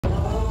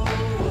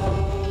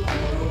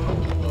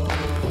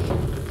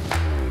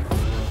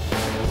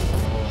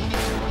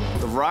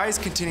Rise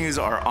continues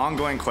our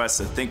ongoing quest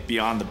to think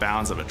beyond the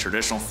bounds of a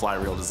traditional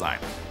flyreel design.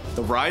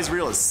 The Rise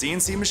reel is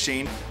CNC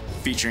machined,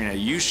 featuring a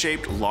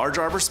U-shaped large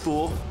arbor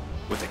spool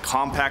with a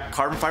compact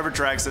carbon fiber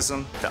drag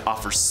system that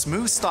offers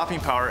smooth stopping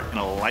power in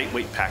a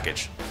lightweight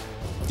package.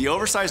 The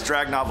oversized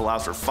drag knob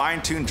allows for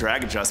fine-tuned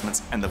drag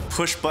adjustments, and the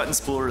push-button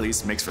spool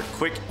release makes for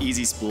quick,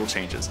 easy spool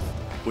changes.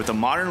 With a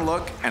modern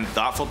look and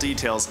thoughtful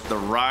details, the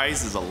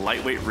Rise is a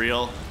lightweight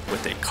reel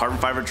with a carbon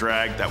fiber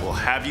drag that will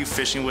have you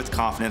fishing with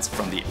confidence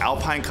from the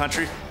alpine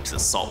country to the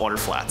saltwater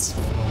flats.